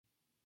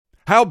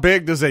How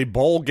big does a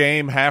bowl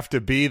game have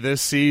to be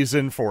this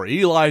season for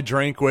Eli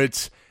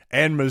Drinkwitz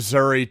and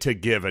Missouri to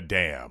give a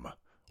damn?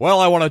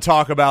 Well, I want to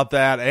talk about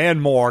that and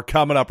more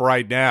coming up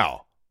right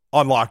now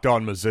on Locked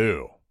On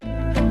Mizzou.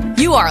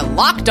 You are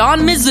Locked On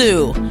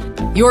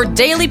Mizzou, your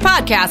daily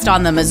podcast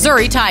on the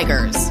Missouri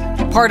Tigers,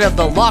 part of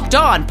the Locked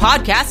On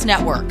Podcast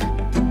Network,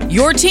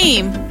 your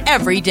team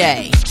every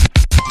day.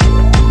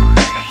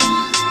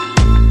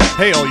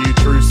 Hey, all you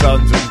true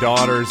sons and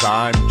daughters,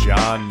 I'm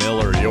John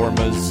Miller, your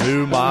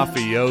Mizzou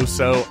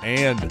mafioso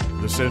and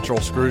the central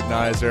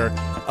scrutinizer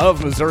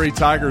of Missouri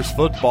Tigers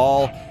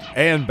football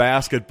and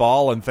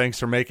basketball, and thanks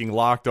for making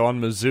Locked On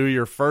Mizzou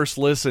your first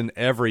listen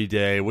every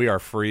day. We are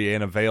free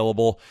and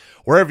available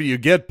wherever you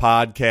get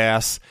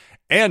podcasts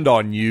and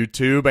on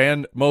YouTube,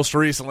 and most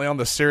recently on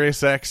the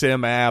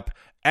SiriusXM app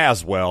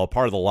as well,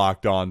 part of the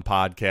Locked On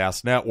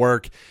Podcast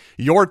Network.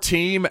 Your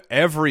team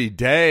every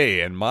day,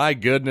 and my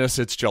goodness,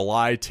 it's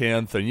July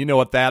 10th, and you know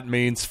what that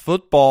means.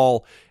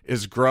 Football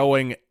is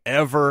growing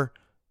ever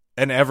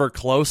and ever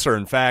closer.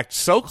 In fact,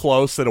 so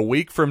close that a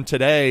week from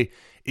today,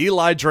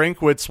 Eli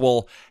Drinkwitz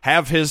will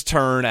have his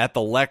turn at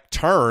the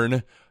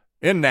lectern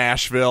in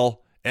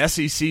Nashville.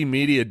 SEC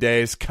Media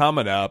Days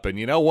coming up, and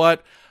you know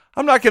what?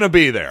 I'm not going to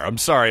be there. I'm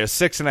sorry, a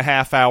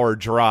 6.5-hour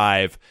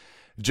drive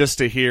just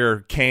to hear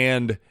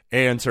canned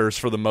answers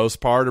for the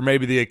most part, or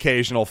maybe the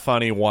occasional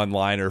funny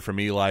one-liner from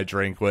Eli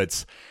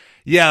Drinkwitz.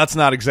 Yeah, that's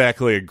not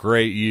exactly a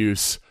great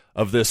use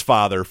of this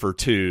father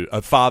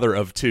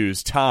of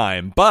two's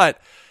time,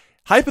 but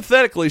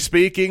hypothetically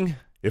speaking,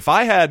 if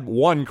I had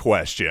one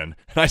question,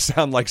 and I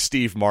sound like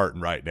Steve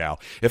Martin right now,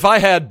 if I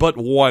had but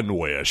one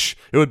wish,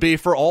 it would be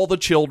for all the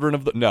children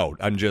of the... No,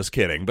 I'm just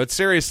kidding. But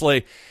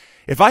seriously,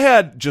 if I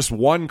had just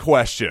one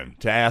question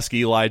to ask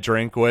Eli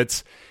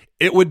Drinkwitz,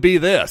 it would be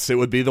this. It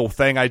would be the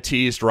thing I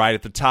teased right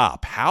at the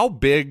top. How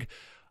big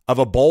of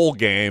a bowl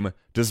game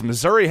does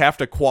Missouri have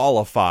to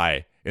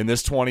qualify in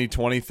this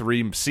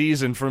 2023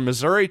 season for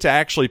Missouri to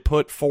actually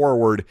put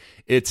forward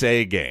its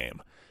A game?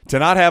 To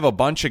not have a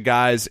bunch of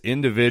guys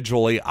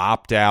individually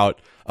opt out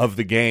of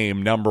the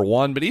game, number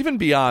one, but even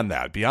beyond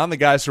that, beyond the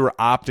guys who are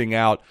opting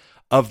out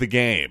of the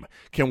game,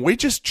 can we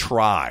just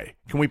try?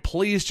 Can we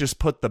please just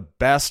put the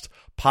best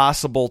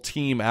possible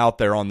team out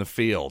there on the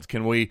field?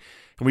 Can we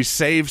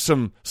save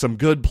some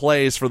good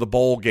plays for the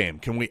bowl game?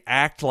 Can we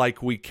act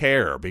like we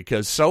care?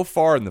 Because so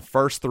far in the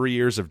first 3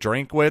 years of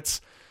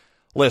Drinkwitz,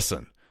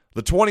 listen,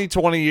 the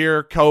 2020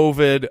 year,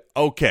 COVID,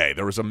 okay,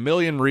 there was a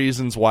million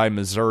reasons why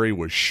Missouri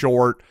was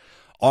short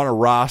on a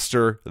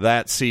roster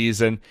that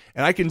season,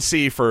 and I can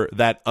see for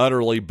that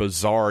utterly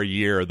bizarre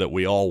year that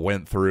we all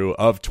went through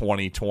of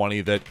 2020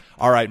 that,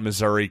 all right,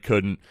 Missouri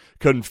couldn't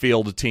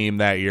field a team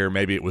that year.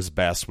 Maybe it was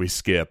best we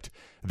skipped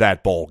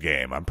that bowl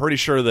game. I'm pretty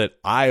sure that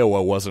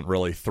Iowa wasn't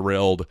really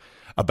thrilled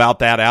about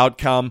that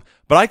outcome,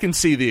 but I can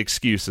see the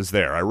excuses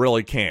there. I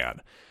really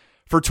can.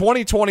 For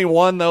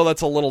 2021, though,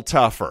 that's a little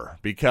tougher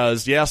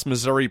because, yes,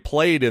 Missouri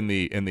played in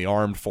the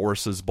Armed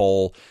Forces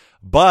Bowl,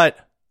 but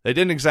they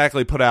didn't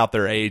exactly put out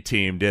their A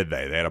team, did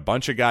they? They had a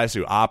bunch of guys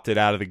who opted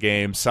out of the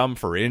game, some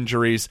for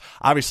injuries.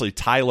 Obviously,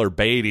 Tyler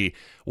Beatty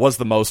was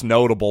the most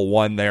notable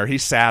one there. He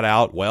sat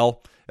out,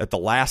 well, at the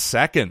last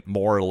second,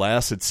 more or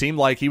less. It seemed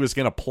like he was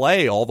going to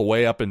play all the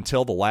way up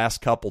until the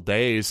last couple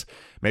days,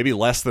 maybe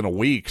less than a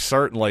week,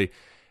 certainly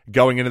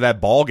going into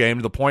that ball game,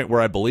 to the point where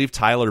I believe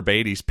Tyler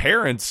Beatty's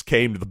parents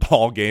came to the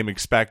ball game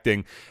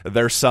expecting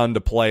their son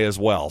to play as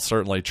well.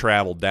 Certainly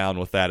traveled down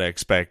with that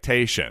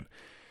expectation.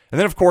 And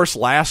then, of course,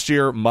 last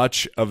year,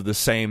 much of the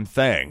same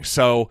thing.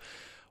 So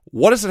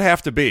what does it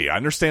have to be? I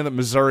understand that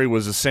Missouri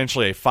was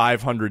essentially a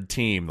 500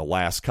 team the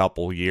last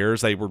couple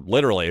years. They were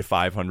literally a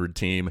 500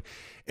 team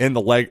in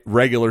the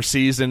regular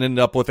season,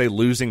 ended up with a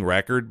losing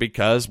record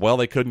because, well,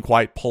 they couldn't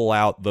quite pull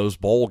out those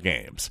bowl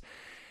games.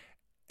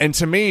 And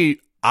to me,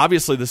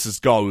 obviously, this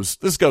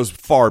goes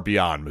far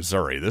beyond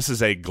Missouri. This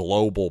is a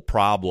global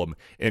problem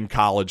in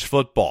college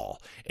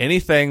football.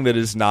 Anything that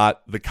is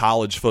not the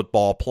college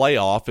football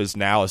playoff is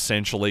now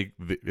essentially,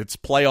 it's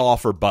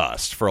playoff or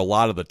bust for a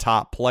lot of the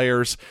top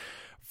players,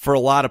 for a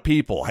lot of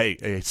people.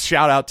 Hey,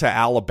 shout out to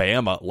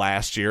Alabama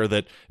last year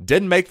that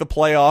didn't make the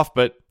playoff,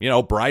 but,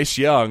 Bryce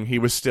Young, he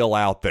was still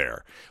out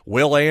there.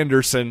 Will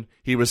Anderson,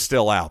 he was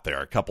still out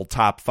there. A couple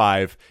top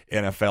 5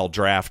 NFL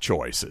draft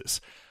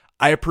choices.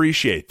 I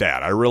appreciate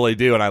that. I really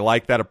do, and I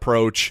like that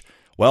approach.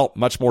 Well,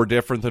 much more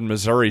different than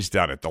Missouri's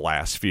done it the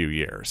last few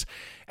years.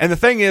 And the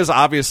thing is,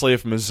 obviously,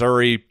 if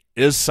Missouri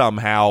is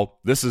somehow,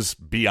 this is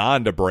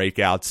beyond a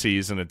breakout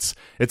season, it's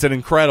an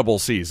incredible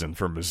season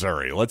for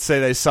Missouri. Let's say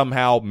they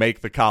somehow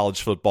make the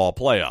college football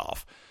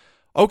playoff.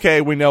 Okay,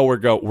 we know we're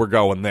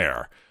going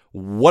there.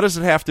 What does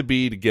it have to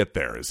be to get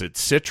there? Is it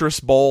Citrus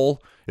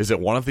Bowl? Is it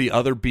one of the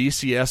other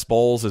BCS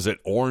bowls? Is it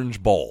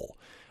Orange Bowl?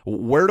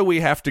 Where do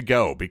we have to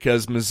go?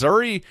 Because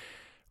Missouri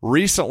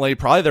recently,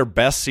 probably their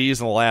best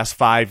season the last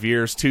 5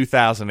 years,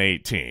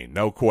 2018,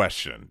 no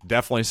question.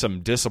 Definitely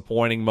some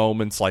disappointing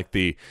moments like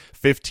the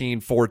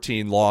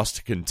 15-14 loss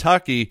to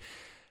Kentucky,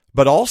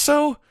 but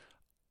also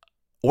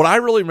what I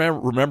really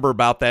remember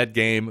about that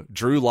game,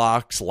 Drew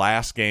Lock's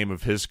last game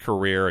of his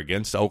career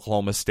against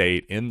Oklahoma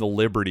State in the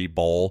Liberty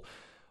Bowl,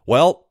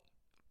 well,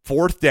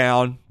 4th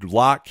down,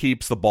 Lock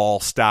keeps the ball,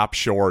 stopped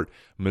short.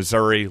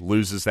 Missouri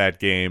loses that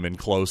game in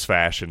close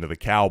fashion to the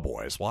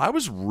Cowboys. Well, I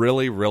was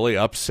really, really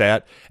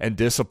upset and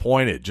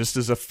disappointed just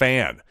as a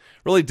fan.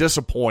 Really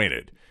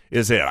disappointed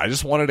is it. I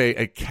just wanted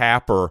a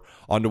capper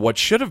onto what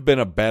should have been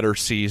a better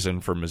season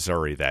for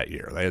Missouri that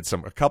year. They had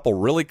a couple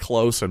really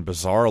close and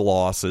bizarre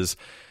losses,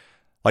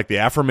 like the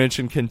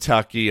aforementioned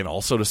Kentucky and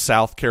also to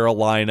South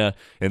Carolina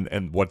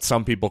and what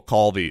some people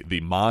call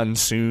the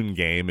monsoon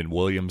game in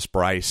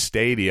Williams-Brice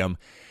Stadium.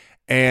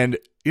 And,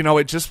 you know,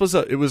 it just was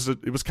it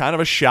was kind of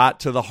a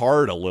shot to the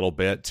heart a little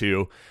bit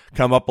to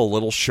come up a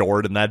little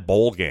short in that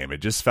bowl game. It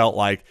just felt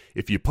like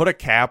if you put a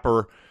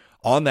capper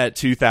on that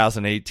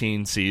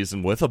 2018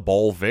 season with a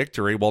bowl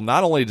victory, well,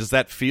 not only does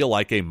that feel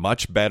like a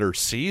much better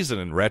season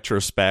in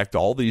retrospect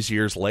all these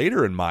years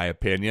later, in my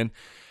opinion,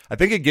 I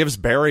think it gives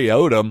Barry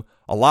Odom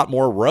a lot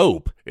more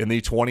rope in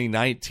the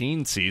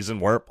 2019 season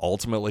where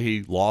ultimately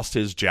he lost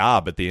his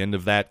job at the end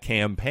of that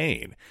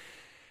campaign.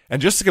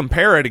 And just to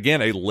compare it,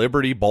 again, a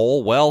Liberty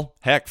Bowl, well,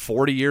 heck,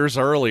 40 years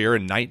earlier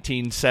in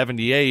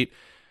 1978,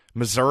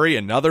 Missouri,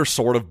 another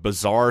sort of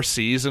bizarre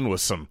season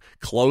with some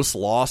close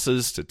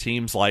losses to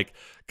teams like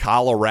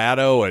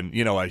Colorado and,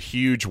 you know, a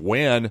huge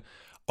win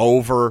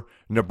over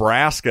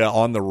Nebraska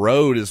on the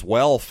road as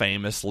well,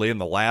 famously in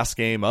the last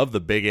game of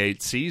the Big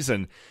 8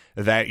 season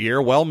that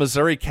year. Well,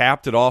 Missouri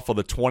capped it off with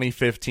a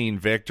 2015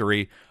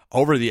 victory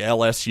over the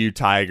LSU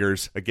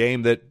Tigers, a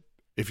game that,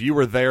 if you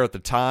were there at the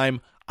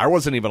time, I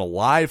wasn't even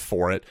alive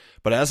for it,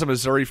 but as a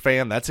Missouri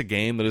fan, that's a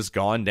game that has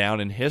gone down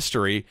in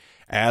history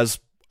as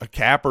a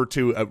capper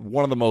to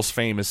one of the most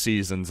famous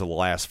seasons of the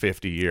last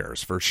 50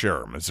 years, for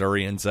sure.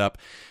 Missouri ends up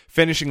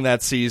finishing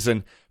that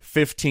season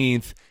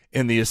 15th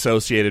in the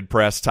Associated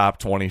Press Top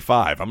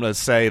 25. I'm going to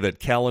say that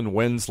Kellen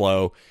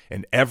Winslow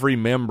and every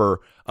member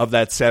of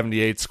that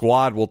 78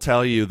 squad will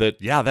tell you that,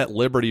 yeah, that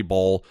Liberty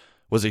Bowl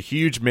was a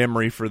huge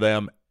memory for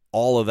them,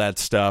 all of that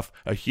stuff,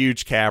 a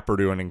huge capper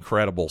to an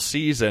incredible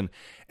season.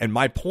 And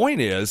my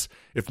point is,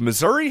 if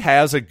Missouri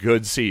has a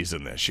good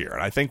season this year,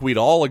 and I think we'd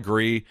all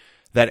agree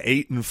that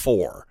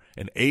 8-4,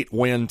 an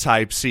 8-win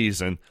type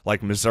season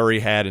like Missouri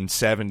had in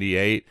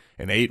 78,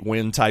 an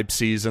 8-win type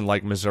season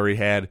like Missouri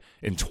had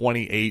in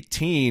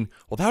 2018,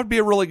 well, that would be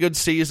a really good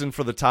season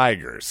for the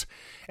Tigers.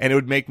 And it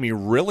would make me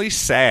really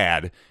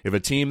sad if a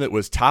team that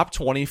was top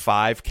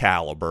 25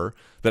 caliber,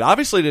 that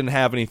obviously didn't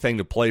have anything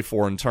to play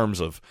for in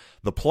terms of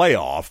the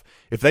playoff,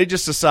 if they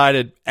just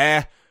decided,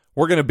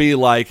 we're going to be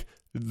like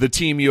the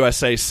Team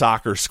USA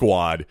soccer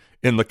squad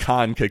in the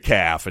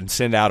CONCACAF and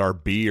send out our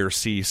B or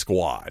C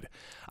squad.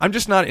 I'm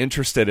just not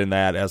interested in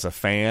that as a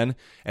fan.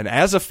 And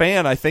as a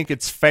fan, I think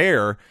it's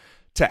fair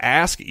to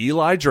ask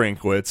Eli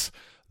Drinkwitz,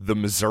 the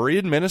Missouri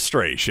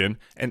administration,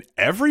 and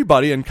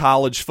everybody in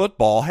college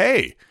football,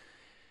 hey,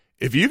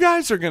 if you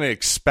guys are going to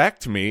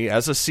expect me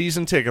as a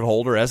season ticket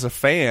holder, as a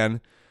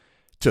fan,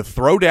 to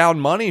throw down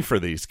money for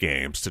these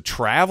games, to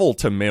travel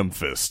to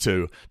Memphis,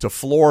 to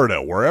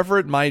Florida, wherever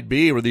it might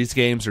be where these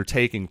games are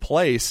taking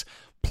place,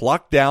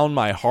 pluck down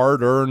my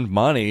hard-earned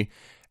money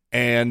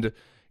and,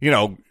 you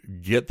know,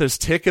 get this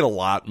ticket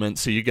allotment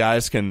so you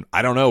guys can,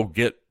 I don't know,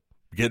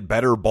 get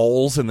better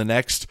bowls in the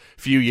next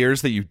few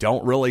years that you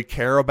don't really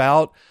care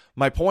about.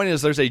 My point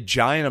is there's a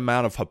giant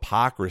amount of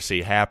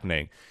hypocrisy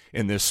happening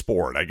in this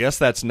sport. I guess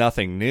that's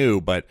nothing new,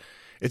 but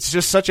it's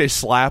just such a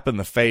slap in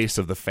the face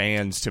of the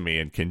fans to me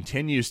and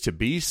continues to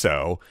be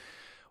so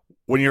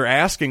when you're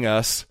asking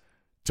us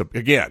to,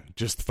 again,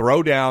 just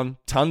throw down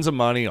tons of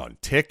money on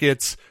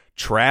tickets,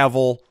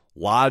 travel,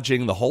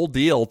 lodging, the whole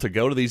deal to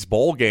go to these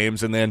bowl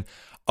games. And then,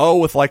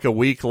 with like a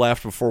week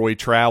left before we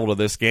travel to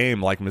this game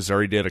like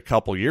Missouri did a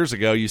couple years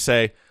ago, you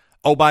say,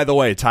 oh, by the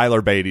way,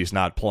 Tyler Beatty's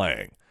not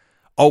playing.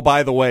 Oh,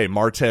 by the way,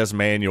 Martez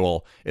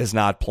Manuel is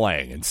not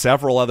playing. And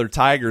several other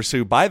Tigers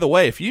who, by the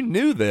way, if you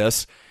knew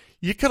this,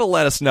 you could have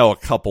let us know a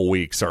couple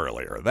weeks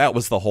earlier. That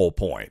was the whole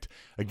point.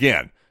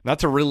 Again, not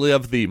to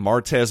relive the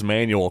Martez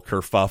Manuel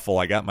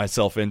kerfuffle I got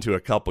myself into a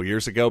couple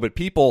years ago, but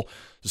people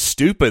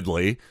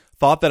stupidly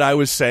thought that I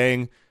was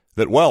saying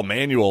that, well,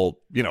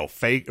 Manuel,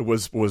 fake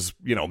was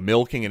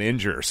milking an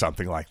injury or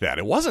something like that.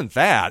 It wasn't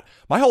that.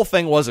 My whole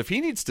thing was, if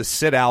he needs to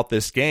sit out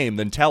this game,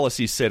 then tell us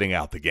he's sitting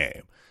out the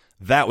game.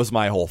 That was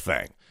my whole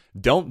thing.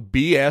 Don't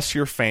BS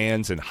your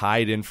fans and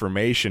hide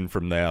information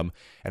from them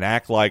and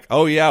act like,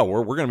 oh, yeah,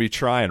 we're going to be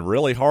trying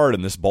really hard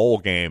in this bowl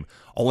game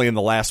only in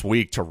the last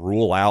week to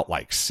rule out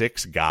like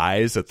 6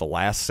 guys at the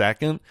last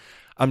second.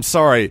 I'm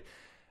sorry.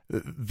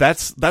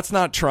 That's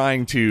not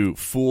trying to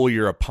fool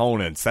your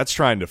opponents. That's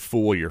trying to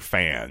fool your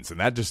fans, and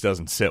that just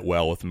doesn't sit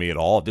well with me at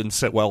all. It didn't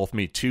sit well with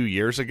me 2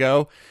 years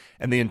ago,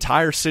 and the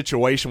entire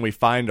situation we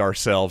find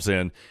ourselves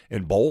in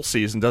bowl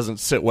season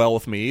doesn't sit well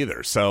with me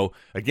either. So,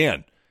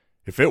 again,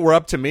 If it were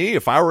up to me,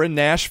 if I were in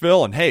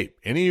Nashville, and hey,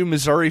 any of you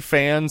Missouri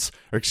fans,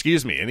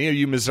 any of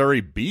you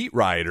Missouri beat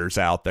writers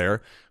out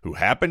there who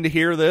happen to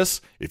hear this,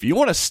 if you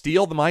want to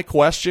steal my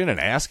question and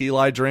ask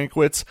Eli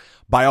Drinkwitz,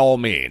 by all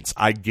means,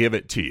 I give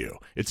it to you.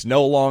 It's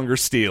no longer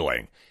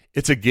stealing.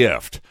 It's a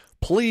gift.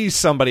 Please,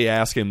 somebody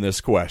ask him this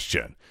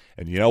question.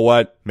 And you know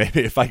what? Maybe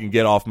if I can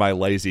get off my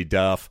lazy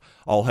duff,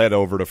 I'll head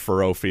over to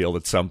Furrow Field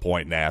at some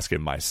point and ask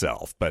him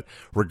myself. But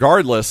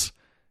regardless,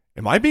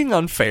 am I being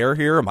unfair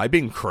here? Am I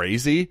being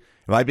crazy?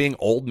 Am I being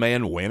old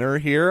man winner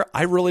here?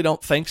 I really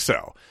don't think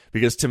so.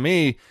 Because to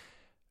me,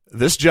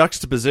 this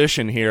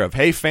juxtaposition here of,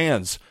 hey,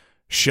 fans,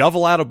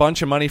 shovel out a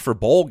bunch of money for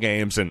bowl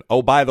games, and,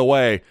 oh, by the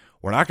way,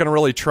 we're not going to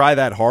really try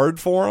that hard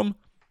for them,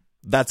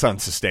 that's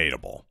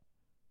unsustainable.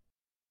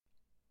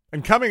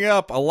 And coming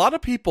up, a lot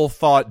of people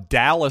thought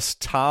Dallas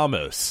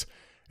Thomas,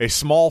 a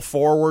small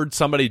forward,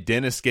 somebody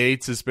Dennis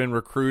Gates has been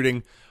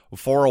recruiting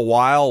for a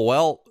while,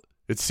 well,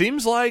 it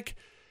seems like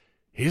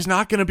he's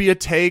not going to be a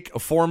take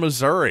for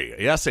Missouri.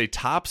 Yes, a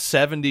top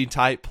 70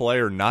 type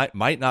player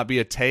might not be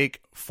a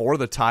take for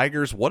the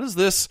Tigers. What does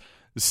this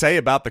say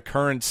about the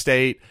current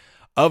state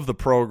of the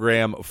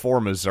program for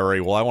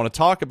Missouri? Well, I want to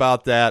talk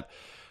about that.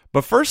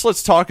 But first,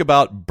 let's talk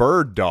about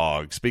bird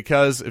dogs,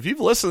 because if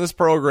you've listened to this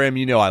program,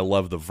 you know I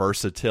love the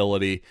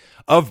versatility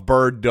of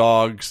bird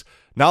dogs.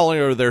 Not only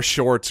are their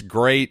shorts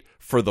great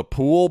for the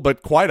pool,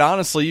 but quite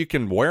honestly, you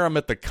can wear them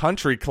at the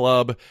country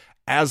club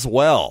as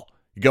well.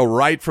 You go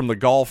right from the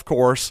golf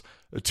course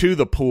to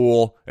the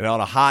pool, and on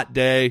a hot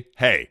day,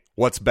 hey,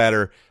 what's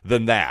better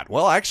than that?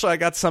 Well, actually, I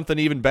got something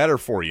even better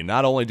for you.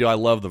 Not only do I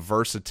love the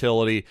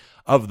versatility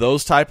of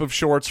those type of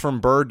shorts from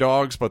bird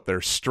dogs, but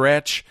their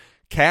stretch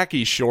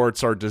khaki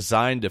shorts are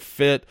designed to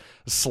fit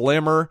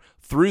slimmer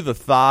through the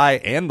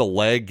thigh and the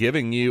leg,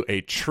 giving you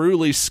a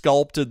truly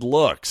sculpted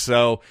look.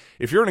 So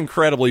if you're an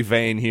incredibly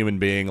vain human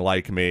being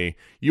like me,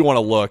 you want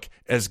to look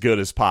as good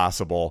as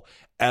possible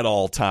at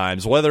all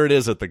times, whether it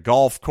is at the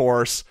golf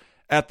course,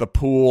 at the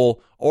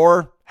pool,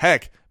 or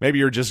heck, maybe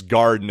you're just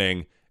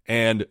gardening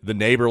and the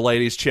neighbor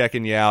lady's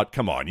checking you out.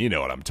 Come on, you know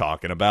what I'm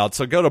talking about.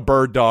 So go to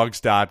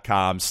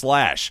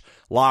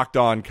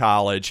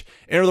birddogs.com/LockedOnCollege.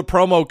 Enter the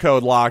promo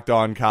code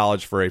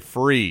LockedOnCollege for a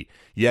free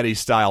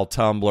Yeti-style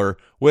tumbler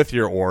with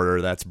your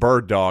order. That's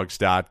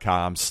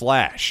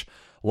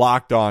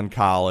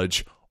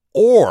birddogs.com/LockedOnCollege.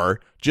 Or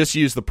just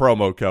use the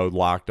promo code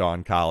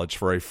LockedOnCollege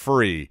for a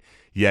free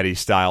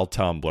Yeti-style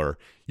tumbler.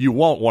 You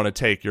won't want to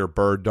take your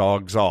bird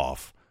dogs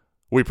off.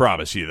 We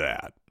promise you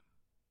that.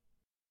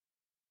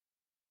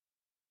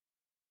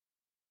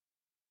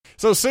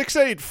 So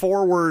 6'8"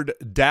 forward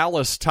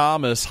Dallas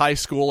Thomas, high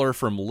schooler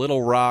from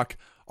Little Rock,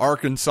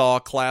 Arkansas,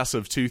 class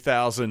of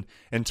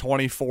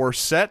 2024,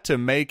 set to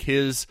make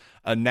his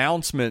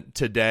announcement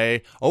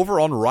today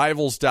over on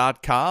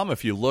Rivals.com.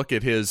 If you look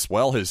at his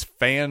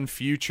fan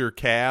future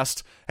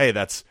cast, hey,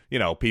 that's,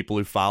 people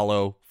who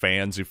follow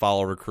fans who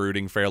follow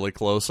recruiting fairly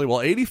closely. Well,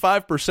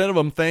 85% of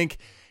them think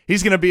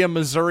he's going to be a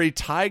Missouri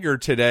Tiger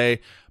today.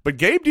 But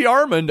Gabe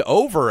DeArmond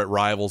over at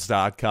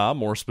Rivals.com,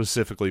 more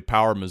specifically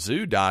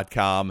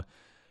PowerMizzou.com,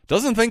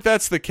 doesn't think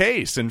that's the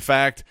case. In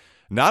fact,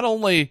 not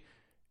only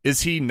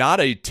is he not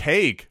a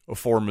take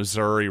for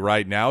Missouri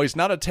right now, he's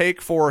not a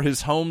take for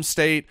his home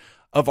state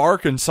of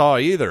Arkansas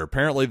either.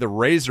 Apparently the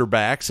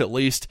Razorbacks, at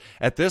least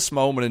at this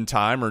moment in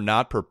time, are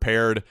not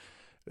prepared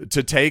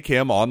to take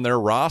him on their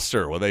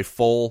roster with a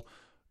full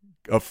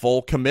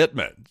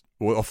commitment,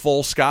 a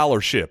full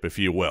scholarship, if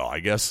you will. I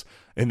guess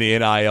in the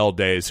NIL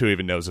days, who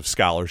even knows if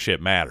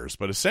scholarship matters?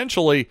 But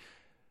essentially,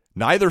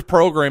 neither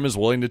program is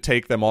willing to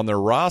take them on their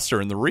roster.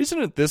 And the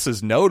reason that this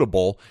is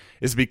notable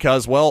is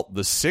because,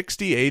 the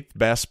 68th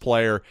best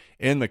player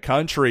in the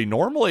country,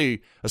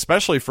 normally,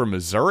 especially for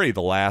Missouri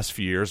the last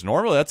few years,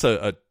 normally that's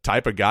a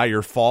type of guy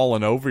you're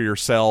falling over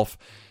yourself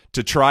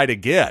to try to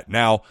get.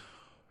 Now,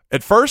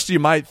 at first you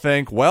might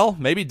think,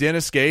 maybe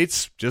Dennis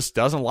Gates just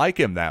doesn't like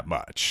him that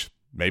much.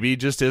 Maybe he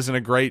just isn't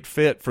a great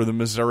fit for the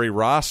Missouri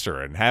roster.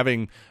 And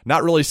having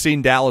not really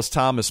seen Dallas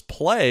Thomas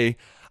play,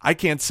 I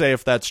can't say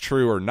if that's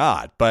true or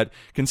not. But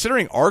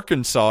considering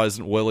Arkansas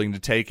isn't willing to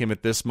take him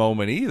at this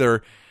moment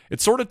either,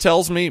 it sort of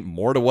tells me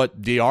more to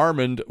what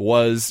DeArmond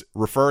was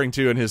referring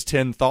to in his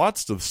 10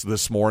 thoughts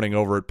this morning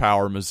over at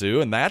Power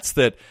Mizzou, and that's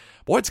that,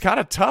 it's kind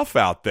of tough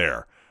out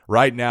there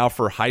right now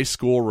for high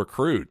school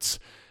recruits.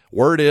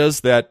 Word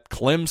is that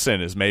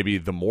Clemson is maybe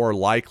the more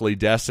likely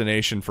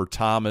destination for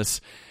Thomas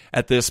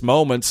at this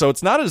moment, so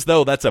it's not as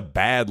though that's a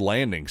bad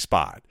landing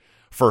spot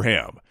for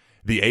him.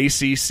 The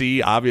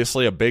ACC,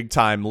 obviously a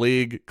big-time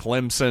league.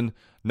 Clemson,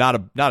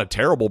 not a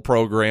terrible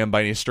program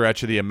by any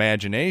stretch of the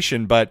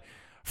imagination, but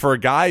for a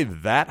guy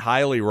that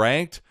highly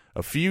ranked,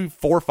 4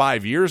 or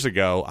 5 years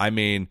ago,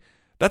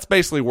 that's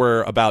basically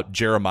where about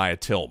Jeremiah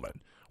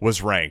Tillman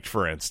was ranked,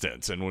 for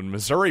instance. And when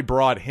Missouri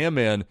brought him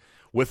in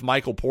with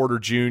Michael Porter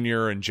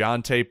Jr. and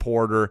Jonte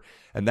Porter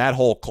and that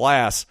whole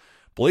class,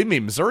 believe me,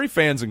 Missouri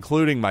fans,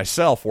 including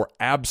myself, were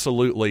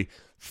absolutely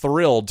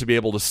thrilled to be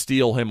able to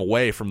steal him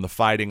away from the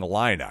Fighting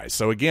Illini.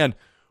 So again,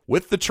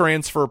 with the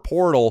transfer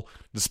portal,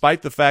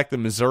 despite the fact that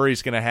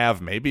Missouri's going to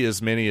have maybe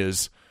as many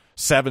as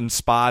 7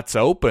 spots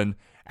open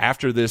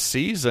after this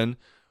season,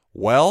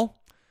 well,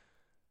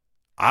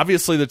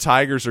 obviously the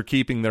Tigers are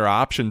keeping their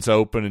options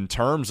open in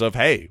terms of,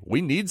 hey,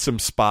 we need some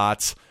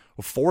spots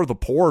for the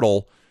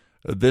portal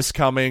this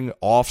coming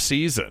off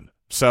season.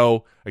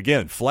 So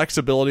again,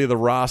 flexibility of the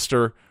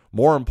roster,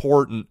 more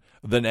important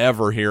than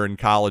ever here in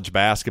college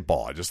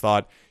basketball. I just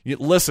thought,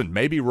 listen,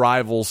 maybe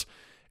Rivals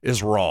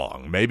is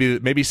wrong. Maybe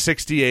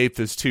 68th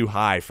is too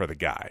high for the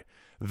guy.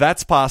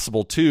 That's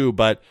possible too,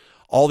 but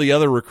all the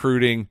other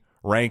recruiting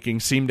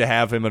rankings seem to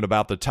have him in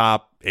about the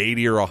top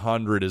 80 or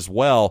 100 as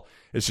well.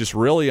 It's just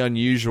really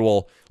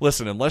unusual.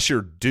 Listen, unless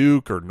you're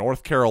Duke or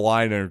North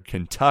Carolina or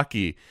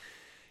Kentucky,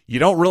 you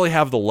don't really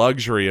have the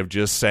luxury of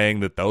just saying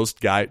that those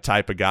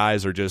type of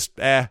guys are just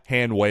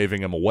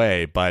hand-waving them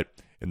away. But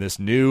in this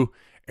new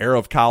era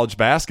of college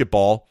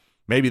basketball,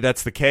 maybe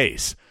that's the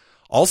case.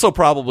 Also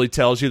probably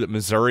tells you that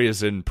Missouri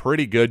is in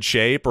pretty good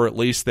shape, or at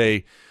least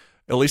the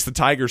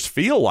Tigers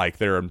feel like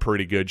they're in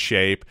pretty good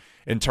shape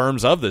in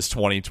terms of this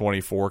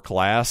 2024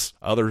 class.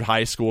 Other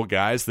high school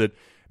guys that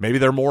maybe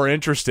they're more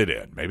interested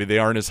in. Maybe they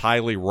aren't as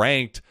highly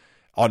ranked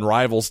on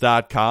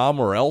Rivals.com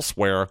or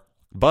elsewhere,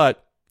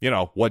 but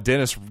what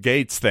Dennis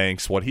Gates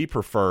thinks, what he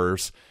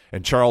prefers,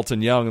 and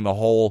Charlton Young and the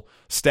whole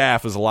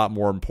staff is a lot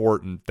more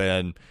important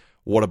than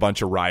what a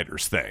bunch of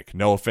writers think.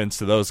 No offense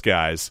to those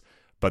guys,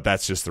 but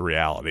that's just the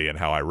reality and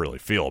how I really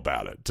feel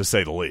about it, to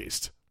say the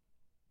least.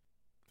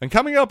 And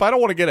coming up, I don't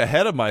want to get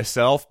ahead of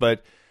myself,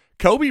 but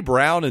Kobe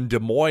Brown and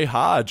Demoy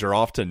Hodge are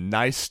off to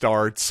nice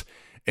starts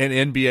in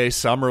NBA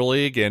Summer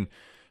League. And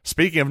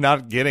speaking of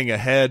not getting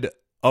ahead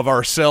of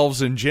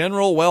ourselves in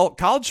general, well,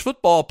 college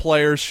football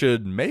players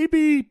should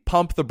maybe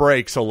pump the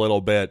brakes a little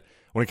bit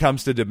when it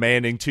comes to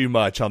demanding too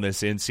much on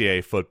this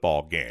NCAA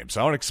football game. So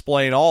I want to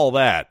explain all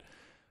that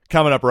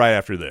coming up right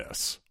after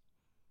this.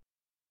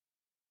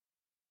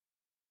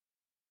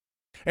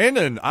 And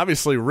an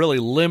obviously really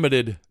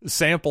limited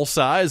sample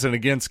size and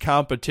against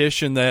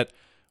competition that,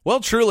 well,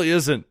 truly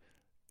isn't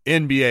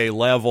NBA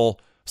level.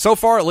 So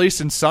far, at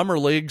least in Summer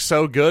League,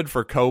 so good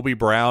for Kobe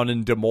Brown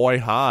and Demoy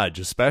Hodge.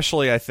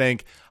 Especially, I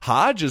think,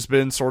 Hodge has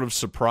been sort of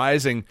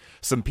surprising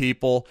some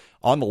people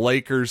on the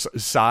Lakers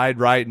side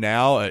right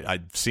now.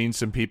 I've seen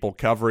some people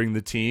covering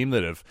the team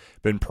that have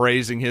been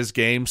praising his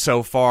game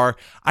so far.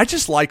 I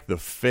just like the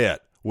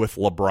fit with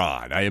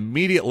LeBron. I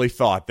immediately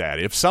thought that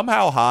if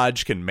somehow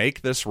Hodge can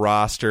make this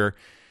roster,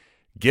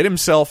 get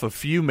himself a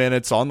few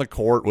minutes on the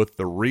court with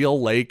the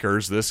real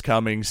Lakers this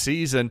coming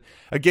season.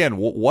 Again,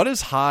 what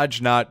is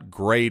Hodge not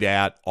great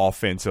at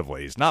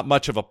offensively? He's not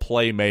much of a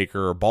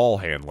playmaker or ball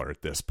handler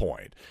at this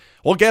point.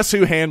 Well, guess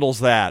who handles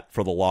that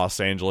for the Los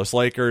Angeles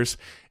Lakers?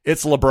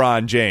 It's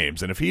LeBron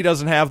James. And if he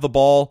doesn't have the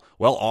ball,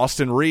 well,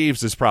 Austin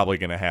Reeves is probably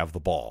going to have the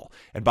ball.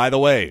 And by the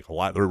way,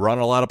 they're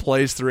running a lot of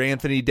plays through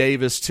Anthony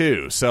Davis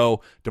too.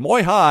 So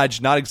Demoy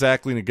Hodge, not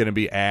exactly going to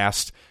be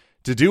asked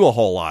to do a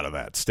whole lot of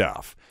that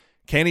stuff.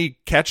 Can he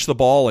catch the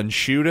ball and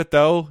shoot it,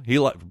 though?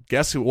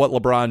 Guess what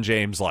LeBron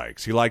James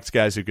likes? He likes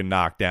guys who can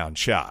knock down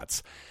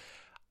shots.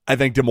 I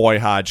think Demoy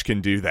Hodge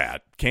can do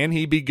that. Can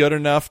he be good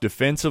enough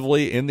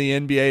defensively in the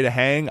NBA to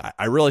hang?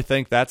 I really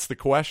think that's the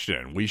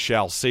question. We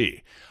shall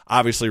see.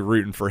 Obviously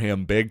rooting for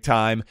him big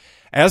time,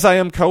 as I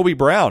am Kobe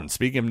Brown.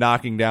 Speaking of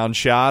knocking down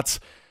shots,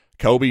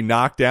 Kobe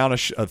knocked down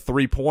a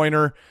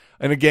three-pointer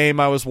in a game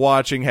I was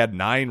watching, had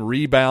 9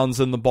 rebounds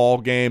in the ball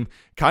game,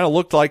 kind of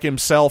looked like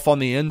himself on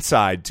the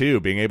inside too,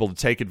 being able to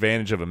take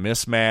advantage of a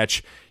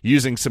mismatch,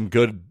 using some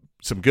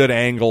good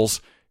angles,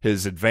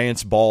 his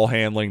advanced ball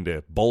handling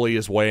to bully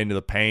his way into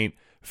the paint,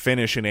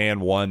 finish an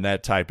and one,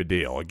 that type of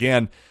deal.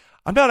 Again,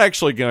 I'm not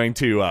actually going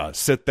to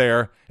sit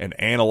there and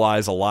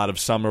analyze a lot of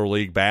Summer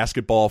League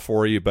basketball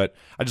for you, but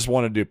I just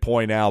wanted to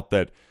point out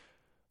that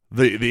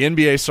the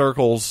NBA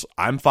circles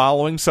I'm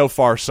following, so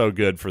far so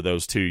good for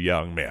those two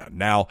young men.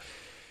 Now,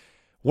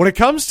 when it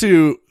comes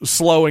to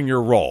slowing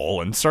your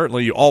roll, and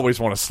certainly you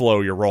always want to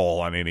slow your roll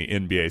on any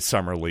NBA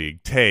Summer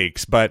League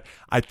takes, but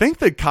I think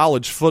that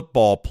college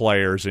football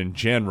players in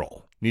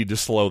general need to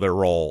slow their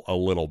roll a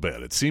little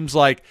bit. It seems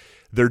like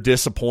they're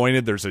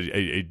disappointed. There's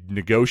a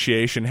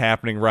negotiation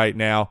happening right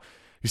now.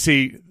 You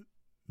see,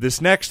 this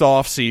next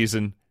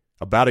offseason,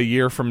 about a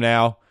year from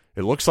now,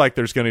 it looks like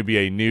there's going to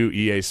be a new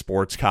EA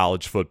Sports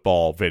college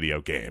football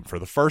video game for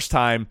the first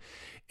time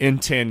in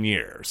 10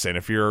 years. And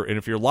if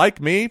you're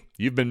like me,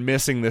 you've been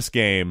missing this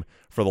game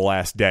for the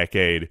last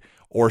decade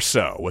or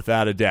so,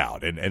 without a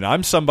doubt. And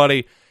I'm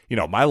somebody,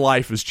 my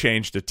life has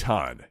changed a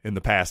ton in the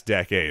past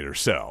decade or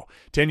so.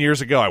 10 years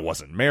ago, I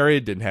wasn't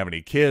married, didn't have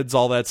any kids,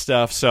 all that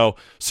stuff. So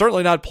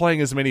certainly not playing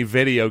as many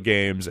video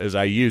games as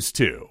I used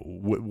to,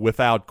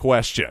 without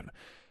question.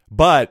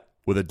 But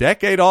with a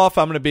decade off,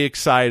 I'm going to be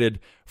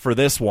excited for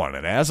this one.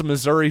 And as a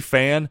Missouri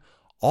fan,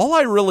 all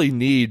I really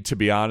need, to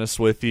be honest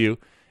with you,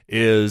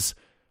 is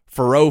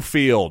Faurot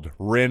Field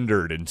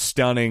rendered in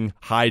stunning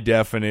high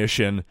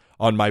definition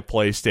on my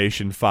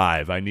PlayStation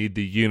 5. I need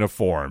the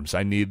uniforms.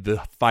 I need the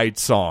fight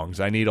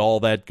songs. I need all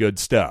that good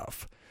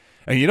stuff.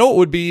 And you know what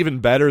would be even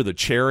better? The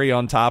cherry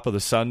on top of the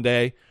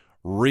sundae?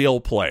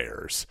 Real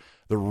players.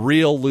 The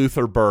real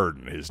Luther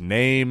Burden, his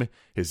name,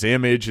 his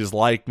image, his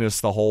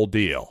likeness, the whole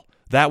deal.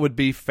 That would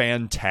be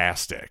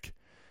fantastic.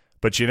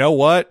 But you know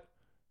what?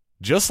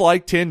 Just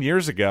like 10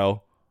 years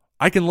ago,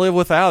 I can live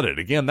without it.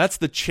 Again, that's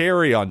the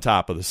cherry on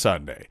top of the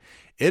sundae.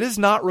 It is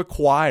not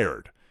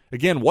required.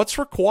 Again, what's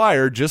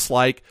required, just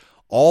like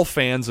all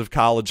fans of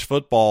college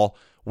football,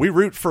 we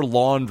root for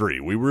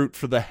laundry. We root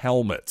for the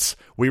helmets.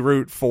 We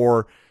root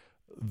for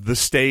the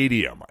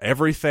stadium.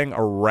 Everything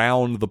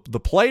around the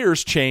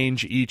players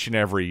change each and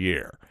every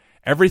year.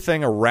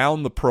 Everything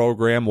around the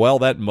program, well,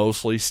 that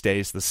mostly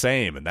stays the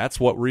same, and that's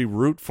what we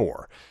root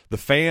for. The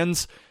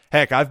fans,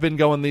 heck, I've been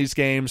going these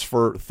games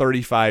for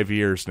 35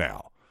 years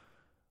now.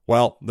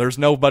 Well, there's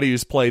nobody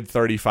who's played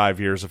 35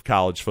 years of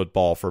college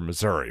football for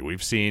Missouri.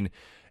 We've seen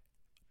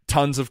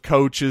tons of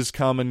coaches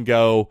come and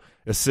go,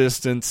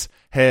 assistants,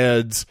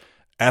 heads,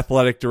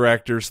 athletic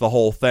directors, the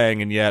whole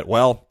thing, and yet,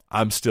 well,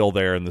 I'm still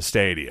there in the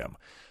stadium.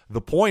 The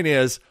point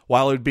is,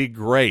 while it would be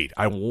great,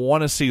 I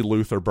want to see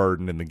Luther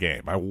Burden in the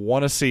game. I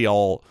want to see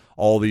all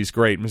these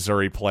great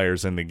Missouri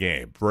players in the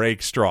game.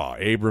 Breakstraw,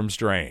 Abrams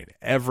Drain,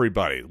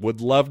 everybody. Would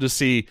love to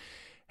see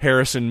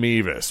Harrison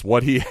Mevis,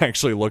 what he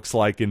actually looks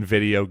like in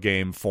video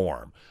game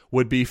form.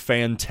 Would be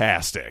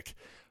fantastic.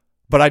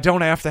 But I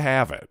don't have to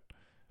have it.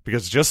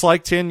 Because just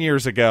like 10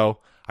 years ago,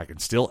 I can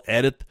still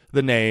edit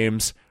the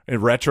names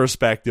and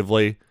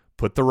retrospectively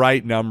put the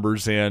right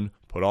numbers in,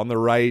 put on the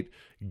right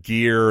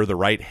gear, the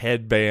right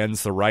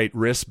headbands, the right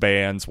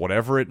wristbands,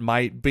 whatever it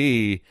might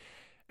be,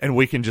 and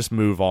we can just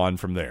move on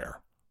from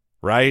there,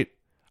 right?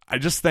 I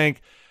just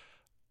think,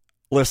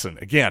 listen,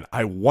 again,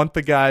 I want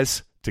the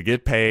guys to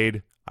get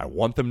paid. I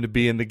want them to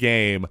be in the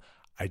game.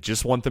 I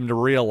just want them to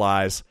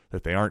realize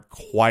that they aren't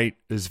quite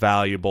as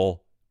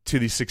valuable to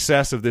the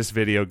success of this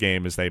video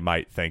game as they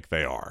might think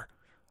they are.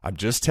 I'm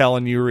just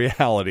telling you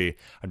reality.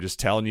 I'm just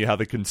telling you how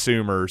the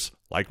consumers,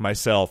 like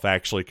myself,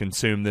 actually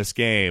consume this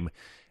game.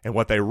 And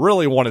what they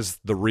really want is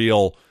the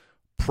real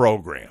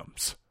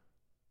programs,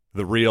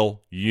 the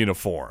real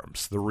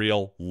uniforms, the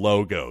real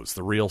logos,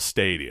 the real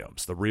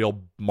stadiums, the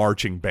real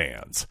marching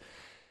bands.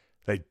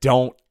 They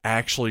don't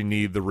actually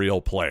need the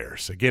real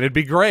players. Again, it'd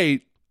be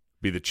great,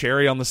 be the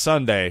cherry on the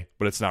sundae,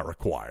 but it's not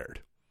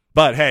required.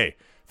 But hey,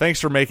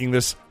 thanks for making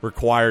this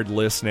required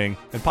listening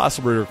and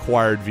possibly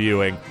required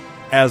viewing.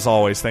 As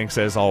always, thanks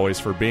as always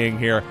for being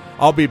here.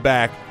 I'll be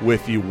back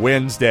with you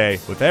Wednesday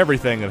with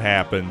everything that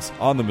happens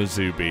on the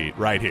Mizzou Beat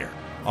right here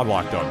on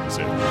Locked On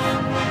Mizzou.